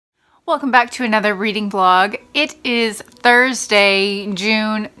Welcome back to another reading vlog. It is Thursday,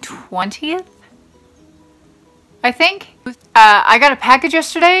 June 20th, I think. I got a package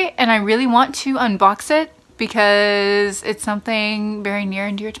yesterday and I really want to unbox it because it's something very near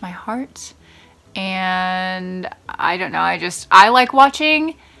and dear to my heart. And I don't know, I like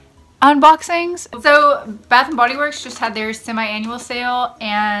watching unboxings. So Bath & Body Works just had their semi-annual sale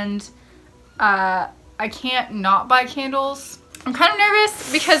and I can't not buy candles. I'm kind of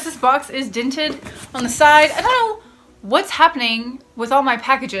nervous because this box is dented on the side. I don't know what's happening with all my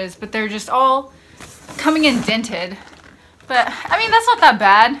packages, but they're just all coming in dented. But I mean, that's not that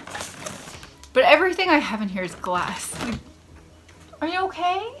bad. But everything I have in here is glass. Are you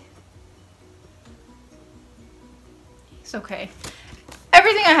okay? It's okay.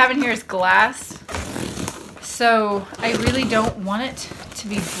 Everything I have in here is glass. So I really don't want it to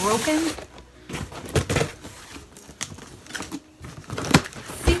be broken.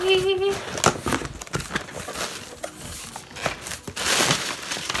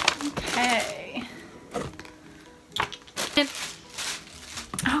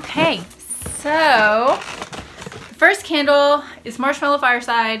 Okay, so the first candle is Marshmallow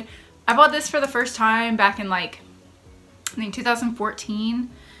Fireside. I bought this for the first time back in I think 2014,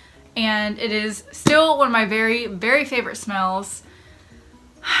 and it is still one of my very, very favorite smells.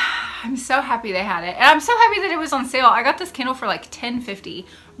 I'm so happy they had it, and I'm so happy that it was on sale. I got this candle for like $10.50.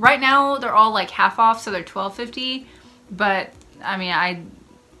 Right now they're all like half off, so they're $12.50, but I mean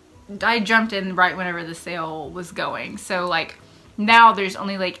I jumped in right whenever the sale was going, so like now there's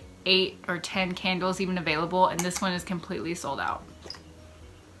only like 8 or 10 candles even available, and this one is completely sold out.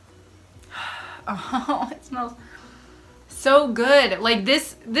 Oh, it smells so good. Like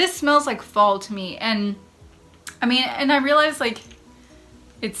this smells like fall to me, and I mean, and I realize like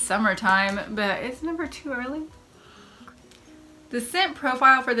it's summertime, but it's never too early. The scent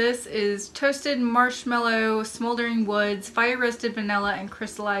profile for this is toasted marshmallow, smoldering woods, fire roasted vanilla, and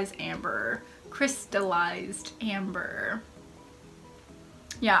crystallized amber. Crystallized amber.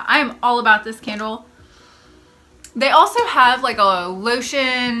 Yeah, I'm all about this candle. They also have like a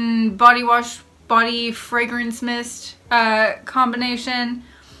lotion, body wash, body fragrance mist combination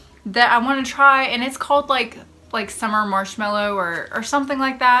that I want to try, and it's called like summer marshmallow or something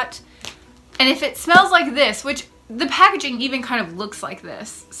like that. And if it smells like this, which the packaging even kind of looks like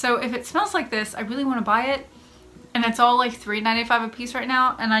this, so if it smells like this, I really want to buy it. And it's all like $3.95 a piece right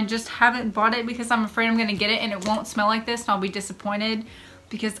now, and I just haven't bought it because I'm afraid I'm gonna get it and it won't smell like this and I'll be disappointed,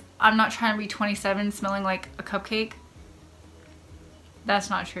 because I'm not trying to be 27 smelling like a cupcake. That's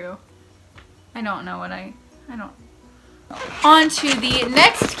not true. I don't know what I don't. On to the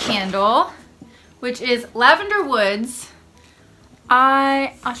next candle, which is Lavender Woods.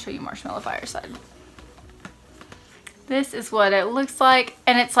 I'll show you Marshmallow Fireside. This is what it looks like,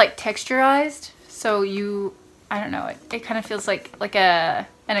 and it's like texturized, so I don't know, it kind of feels like an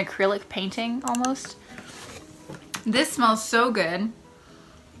acrylic painting almost. This smells so good.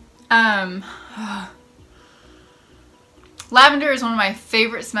 Lavender is one of my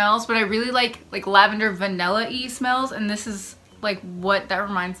favorite smells, but I really like lavender vanilla-y smells, and this is like what that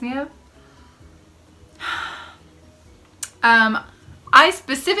reminds me of. I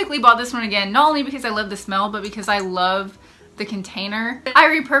specifically bought this one again, not only because I love the smell, but because I love the container. I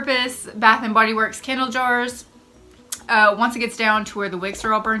repurpose Bath & Body Works candle jars. Once it gets down to where the wicks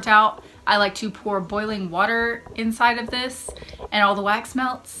are all burnt out, I like to pour boiling water inside of this, and all the wax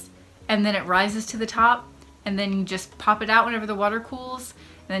melts, and then it rises to the top, and then you just pop it out whenever the water cools,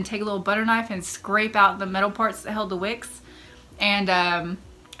 and then take a little butter knife and scrape out the metal parts that held the wicks, and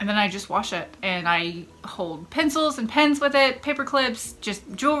then I just wash it, and I hold pencils and pens with it, paper clips, just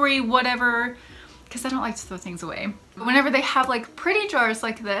jewelry, whatever, because I don't like to throw things away. Whenever they have like pretty jars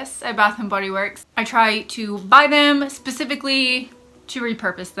like this at Bath & Body Works, I try to buy them specifically to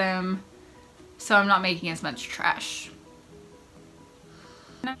repurpose them so I'm not making as much trash.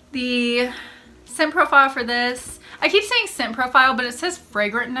 The scent profile for this, I keep saying scent profile, but it says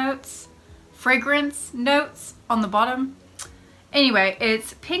fragrance notes on the bottom. Anyway,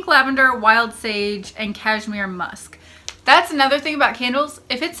 it's pink lavender, wild sage, and cashmere musk. That's another thing about candles.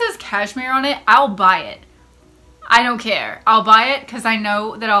 If it says cashmere on it, I'll buy it. I don't care. I'll buy it because I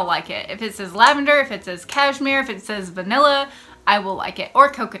know that I'll like it. If it says lavender, if it says cashmere, if it says vanilla, I will like it. Or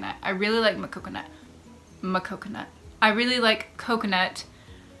coconut. I really like coconut. I really like coconut,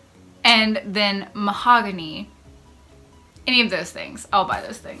 and then mahogany. Any of those things. I'll buy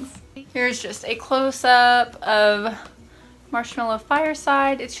those things. Here's just a close-up of Marshmallow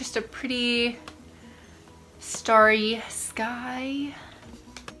Fireside. It's just a pretty starry sky.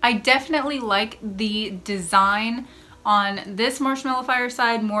 I definitely like the design on this marshmallow fire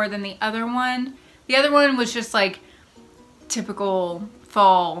side more than the other one. The other one was just like typical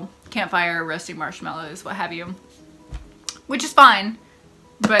fall campfire roasting marshmallows, what have you, which is fine,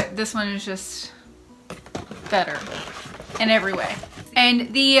 but this one is just better in every way.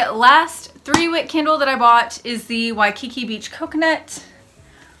 And the last 3-wick candle that I bought is the Waikiki Beach Coconut,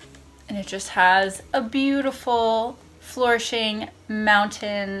 and it just has a beautiful flourishing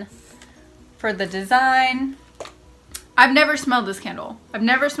mountain for the design. I've never smelled this candle. I've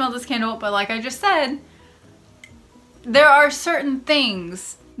never smelled this candle, but like I just said, there are certain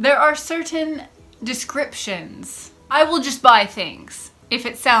things, there are certain descriptions. I will just buy things if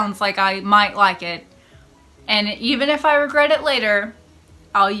it sounds like I might like it, and even if I regret it later,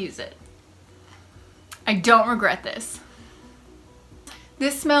 I'll use it. I don't regret this.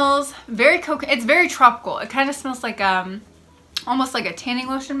 This smells very it's very tropical. It kind of smells like almost like a tanning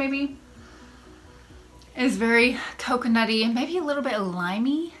lotion maybe. It's very coconutty and maybe a little bit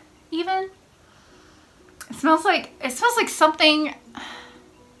limey even. It smells like something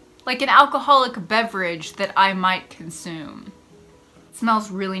like an alcoholic beverage that I might consume. It smells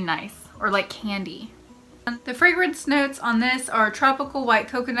really nice, or like candy. The fragrance notes on this are tropical white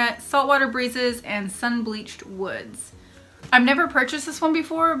coconut, saltwater breezes, and sun-bleached woods. I've never purchased this one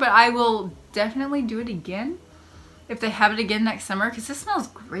before, but I will definitely do it again if they have it again next summer, because this smells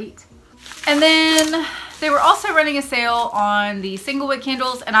great. And then they were also running a sale on the single wick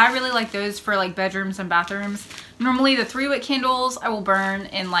candles, and I really like those for like bedrooms and bathrooms. Normally the 3-wick candles I will burn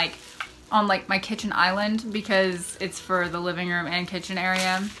in like on like my kitchen island because it's for the living room and kitchen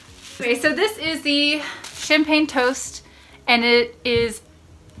area. Okay, so this is the champagne toast, and it is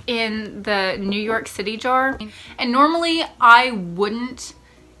in the New York City jar. And normally I wouldn't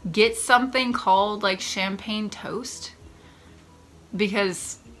get something called like champagne toast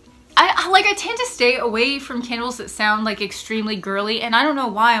because I tend to stay away from candles that sound like extremely girly, and I don't know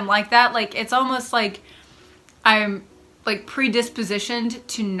why I'm like that. Like it's almost like I'm like predispositioned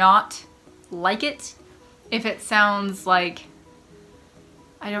to not like it if it sounds like,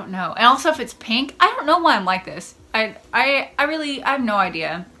 I don't know. And also if it's pink, I don't know why I'm like this. I have no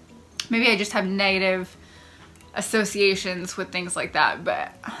idea. Maybe I just have negative associations with things like that,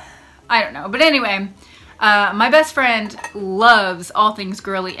 but I don't know. But anyway, my best friend loves all things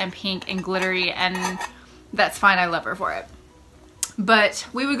girly and pink and glittery, and that's fine. I love her for it. But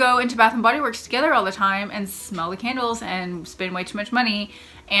we would go into Bath & Body Works together all the time and smell the candles and spend way too much money.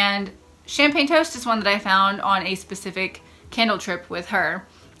 And champagne toast is one that I found on a specific candle trip with her.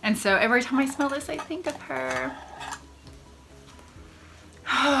 And so every time I smell this, I think of her.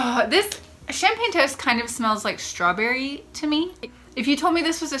 This champagne toast kind of smells like strawberry to me. If you told me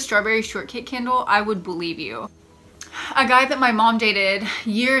this was a strawberry shortcake candle, I would believe you. A guy that my mom dated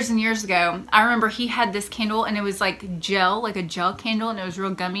years and years ago, I remember he had this candle and it was like gel, like a gel candle, and it was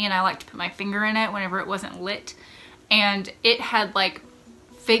real gummy, and I like to put my finger in it whenever it wasn't lit. And it had like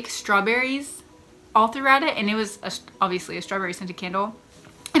fake strawberries all throughout it, and it was obviously a strawberry scented candle.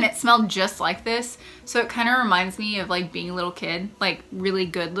 And it smelled just like this, so it kind of reminds me of like being a little kid, like really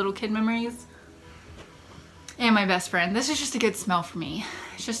good little kid memories. And my best friend, this is just a good smell for me.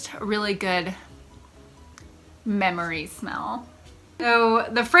 It's just a really good memory smell. So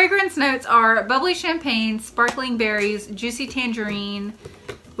the fragrance notes are bubbly champagne, sparkling berries, juicy tangerine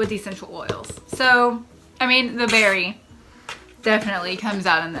with essential oils. So, I mean, the berry definitely comes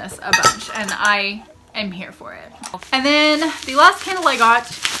out in this a bunch, and I am here for it. And then the last candle I got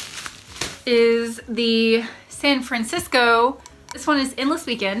is the San Francisco. This one is Endless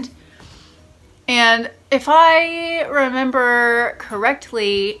Weekend. And if I remember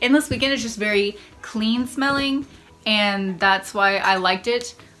correctly, Endless Weekend is just very clean smelling, and that's why I liked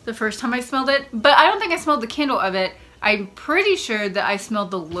it the first time I smelled it. But I don't think I smelled the candle of it. I'm pretty sure that I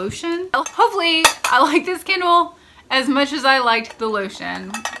smelled the lotion. Hopefully I like this candle as much as I liked the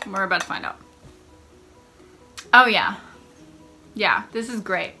lotion. We're about to find out. Oh yeah. Yeah, this is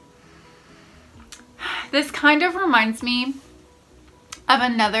great. This kind of reminds me of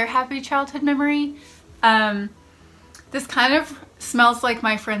another happy childhood memory. This kind of smells like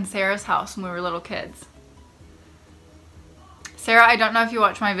my friend Sarah's house when we were little kids. Sarah, I don't know if you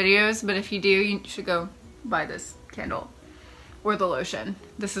watch my videos, but if you do, you should go buy this candle or the lotion.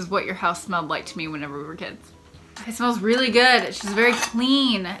 This is what your house smelled like to me whenever we were kids. It smells really good. It's just very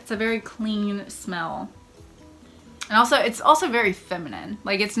clean. It's a very clean smell. And also, it's also very feminine.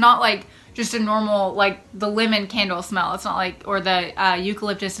 Like, it's not like just a normal, like the lemon candle smell. It's not like, or the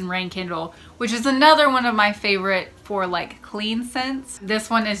eucalyptus and rain candle, which is another one of my favorite for like clean scents. This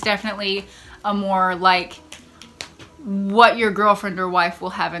one is definitely a more like what your girlfriend or wife will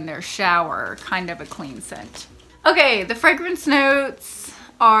have in their shower kind of a clean scent. Okay, the fragrance notes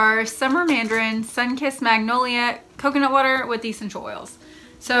are summer mandarin, sun-kissed magnolia, coconut water with essential oils.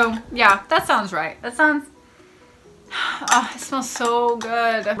 So yeah, that sounds right. That sounds, oh, it smells so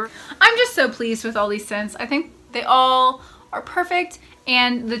good. I'm just so pleased with all these scents. I think they all are perfect.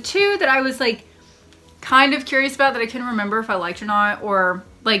 And the two that I was like kind of curious about that I couldn't remember if I liked or not, or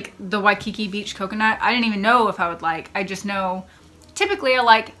like the Waikiki Beach coconut, I didn't even know if I would like. I just know typically I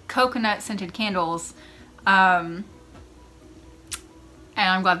like coconut scented candles. And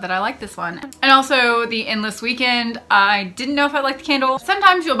I'm glad that I like this one. And also the Endless Weekend, I didn't know if I liked the candle.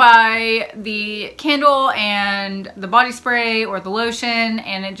 Sometimes you'll buy the candle and the body spray or the lotion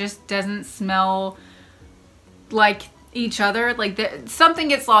and it just doesn't smell like each other. Like something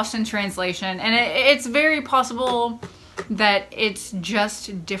gets lost in translation, and it's very possible that it's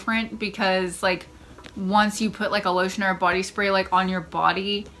just different because like once you put like a lotion or a body spray like on your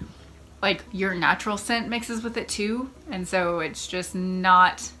body, like your natural scent mixes with it too, and so it's just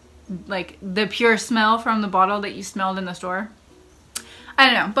not like the pure smell from the bottle that you smelled in the store. I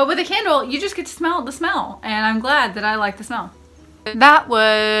don't know, but with a candle you just get to smell the smell, and I'm glad that I like the smell. That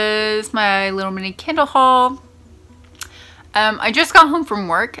was my little mini candle haul. I just got home from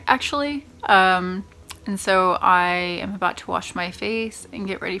work actually, and so I am about to wash my face and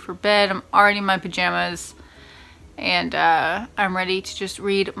get ready for bed. I'm already in my pajamas, and I'm ready to just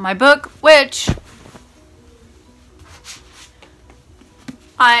read my book, which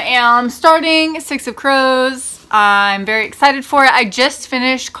I am starting Six of Crows. I'm very excited for it. I just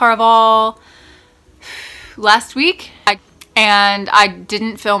finished Caraval last week, and I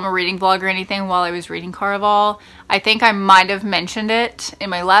didn't film a reading vlog or anything while I was reading Caraval. I think I might have mentioned it in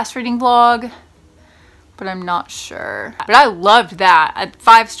my last reading vlog, but I'm not sure. But I loved that. A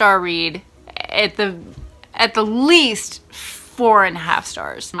 5-star read. At the least 4.5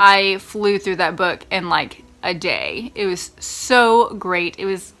 stars. I flew through that book in like a day. It was so great. It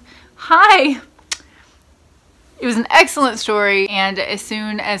was, it was an excellent story, and as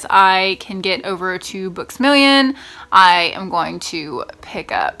soon as I can get over to Books Million, I am going to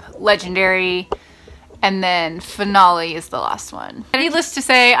pick up Legendary, and then Finale is the last one. Needless to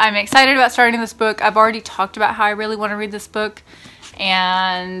say, I'm excited about starting this book. I've already talked about how I really want to read this book,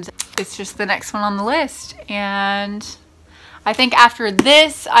 and it's just the next one on the list. And I think after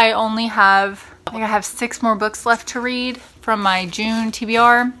this, I have 6 more books left to read from my June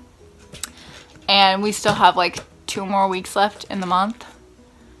TBR, and we still have like 2 more weeks left in the month.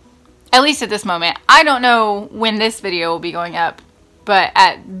 At least at this moment. I don't know when this video will be going up, but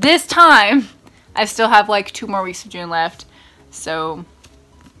at this time, I still have like 2 more weeks of June left. So,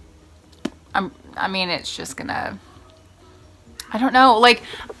 I mean, it's just gonna, I don't know. Like,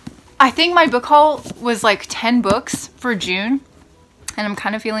 I think my book haul was like 10 books for June, and I'm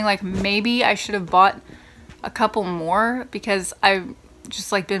kind of feeling like maybe I should have bought a couple more because I've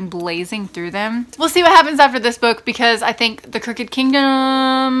just like been blazing through them. We'll see what happens after this book, because I think the Crooked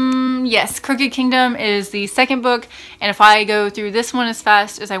Kingdom, yes, Crooked Kingdom is the second book, and if I go through this one as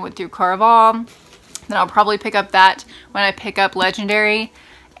fast as I went through Caraval, then I'll probably pick up that when I pick up Legendary,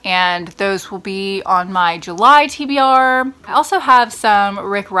 and those will be on my July TBR. I also have some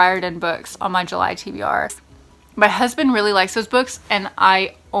Rick Riordan books on my July TBR. My husband really likes those books, and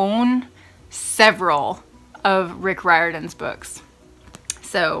I own several of Rick Riordan's books.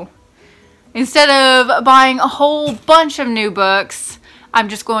 So instead of buying a whole bunch of new books, I'm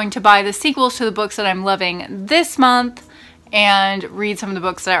just going to buy the sequels to the books that I'm loving this month and read some of the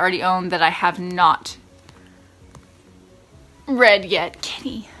books that I already own that I have not read yet.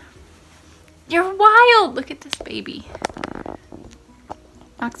 Kitty, you're wild. Look at this baby.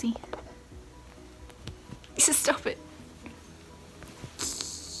 Oxy. Just stop it.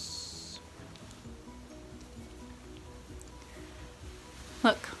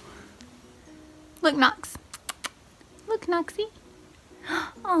 Look. Look, Nox. Look, Noxy.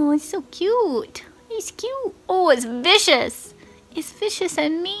 Oh, it's so cute. He's cute. Oh, it's vicious. It's vicious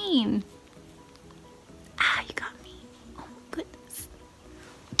and mean. Ah, you got me. Oh, goodness.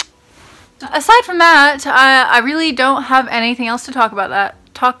 Aside from that, I really don't have anything else to talk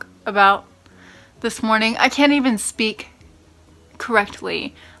about this morning. I can't even speak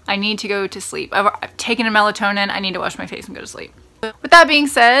correctly. I need to go to sleep. I've taken a melatonin. I need to wash my face and go to sleep. With that being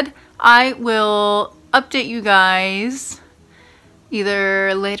said, I will update you guys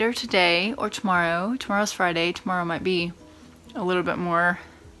either later today or tomorrow. Tomorrow's Friday. Tomorrow might be a little bit more,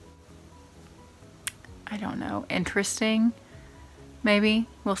 I don't know, interesting. Maybe.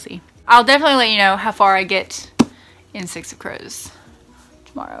 We'll see. I'll definitely let you know how far I get in Six of Crows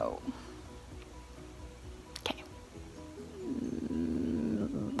tomorrow. Okay.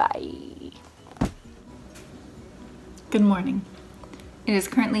 Bye. Good morning. It is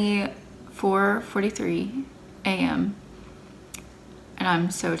currently 4:43 a.m. and I'm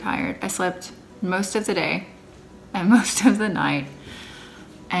so tired. I slept most of the day and most of the night,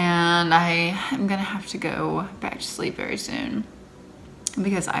 and I am gonna have to go back to sleep very soon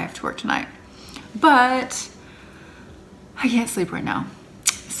because I have to work tonight. But I can't sleep right now.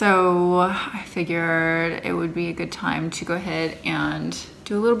 So I figured it would be a good time to go ahead and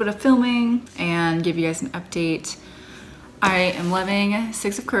do a little bit of filming and give you guys an update. I am loving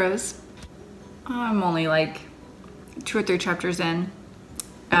Six of Crows. I'm only like 2 or 3 chapters in.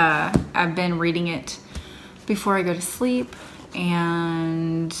 I've been reading it before I go to sleep,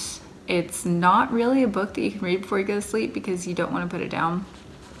 and it's not really a book that you can read before you go to sleep because you don't want to put it down.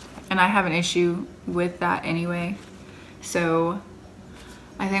 And I have an issue with that anyway. So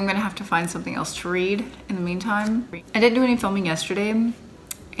I think I'm gonna have to find something else to read in the meantime. I didn't do any filming yesterday,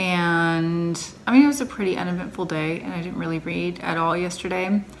 and I mean, it was a pretty uneventful day and I didn't really read at all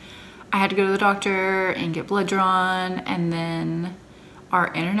yesterday. I had to go to the doctor and get blood drawn, and then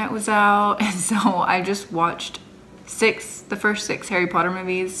our internet was out, and so I just watched the first 6 Harry Potter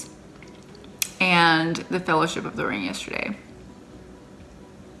movies and The Fellowship of the Ring yesterday,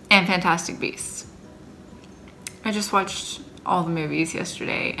 and Fantastic Beasts. I just watched all the movies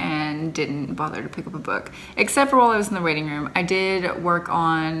yesterday and didn't bother to pick up a book, except for while I was in the waiting room. I did work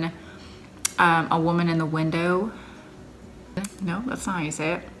on A Woman in the Window. No, that's not how you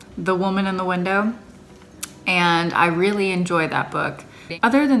say it. The Woman in the Window. And I really enjoyed that book.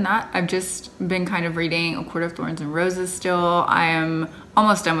 Other than that, I've just been kind of reading A Court of Thorns and Roses still. I am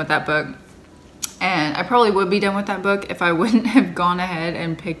almost done with that book. And I probably would be done with that book if I wouldn't have gone ahead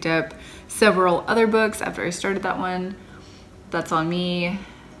and picked up several other books after I started that one. That's on me.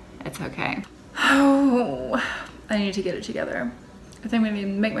 It's okay. Oh, I need to get it together. I think I'm gonna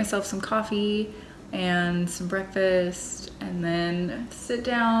make myself some coffee and some breakfast, and then sit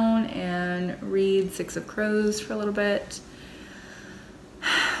down and read Six of Crows for a little bit.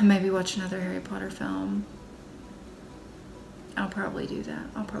 Maybe watch another Harry Potter film. I'll probably do that.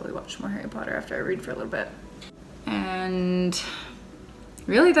 I'll probably watch more Harry Potter after I read for a little bit. And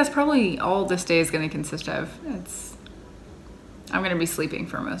really, that's probably all this day is gonna consist of. I'm gonna be sleeping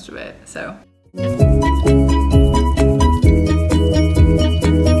for most of it, so.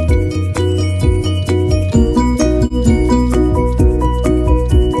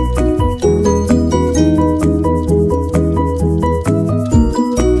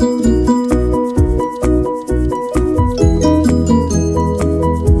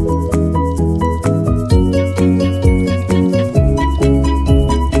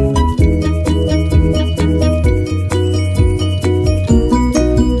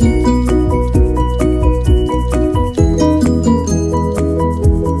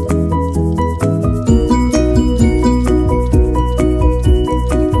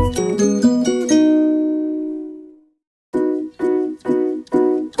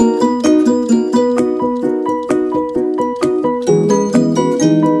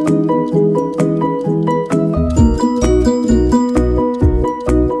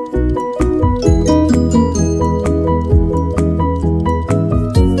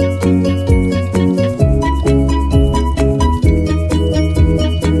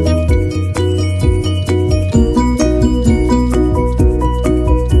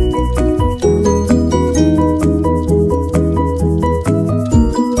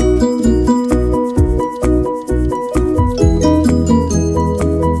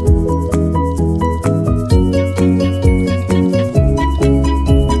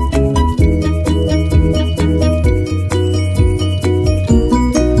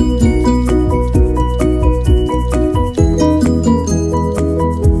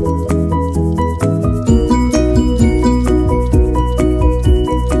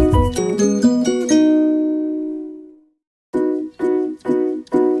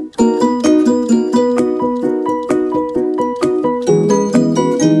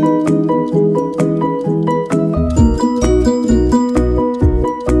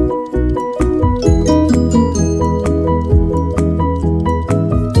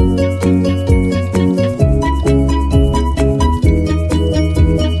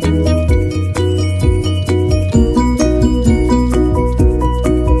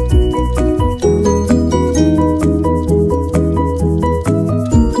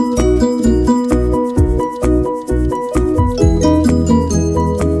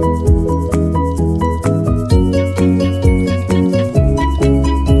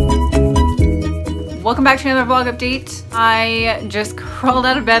 Welcome back to another vlog update. I just crawled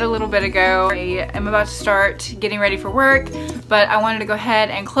out of bed a little bit ago. I am about to start getting ready for work, but I wanted to go ahead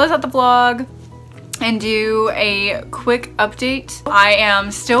and close out the vlog and do a quick update. I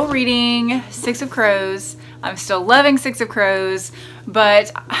am still reading Six of Crows. I'm still loving Six of Crows,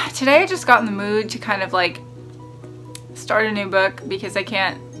 but today I just got in the mood to kind of like start a new book because I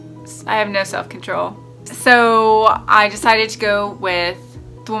have no self-control. So I decided to go with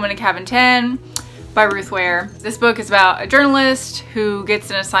The Woman in Cabin 10 by Ruth Ware. This book is about a journalist who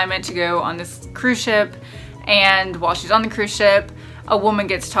gets an assignment to go on this cruise ship, and while she's on the cruise ship, a woman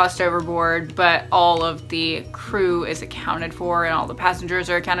gets tossed overboard, but all of the crew is accounted for and all the passengers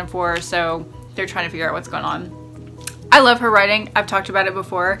are accounted for, so they're trying to figure out what's going on. I love her writing. I've talked about it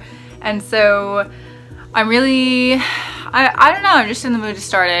before, and so I'm really, I don't know, I'm just in the mood to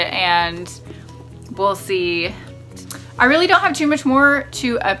start it, and we'll see. I really don't have too much more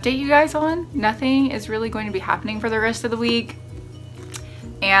to update you guys on. Nothing is really going to be happening for the rest of the week,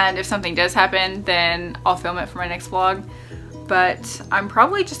 and if something does happen, then I'll film it for my next vlog. But I'm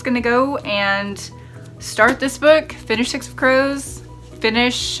probably just gonna go and start this book, finish Six of Crows,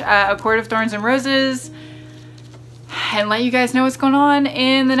 finish A Court of Thorns and Roses, and let you guys know what's going on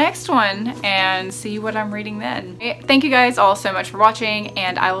in the next one and see what I'm reading then. Thank you guys all so much for watching,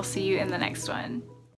 and I will see you in the next one.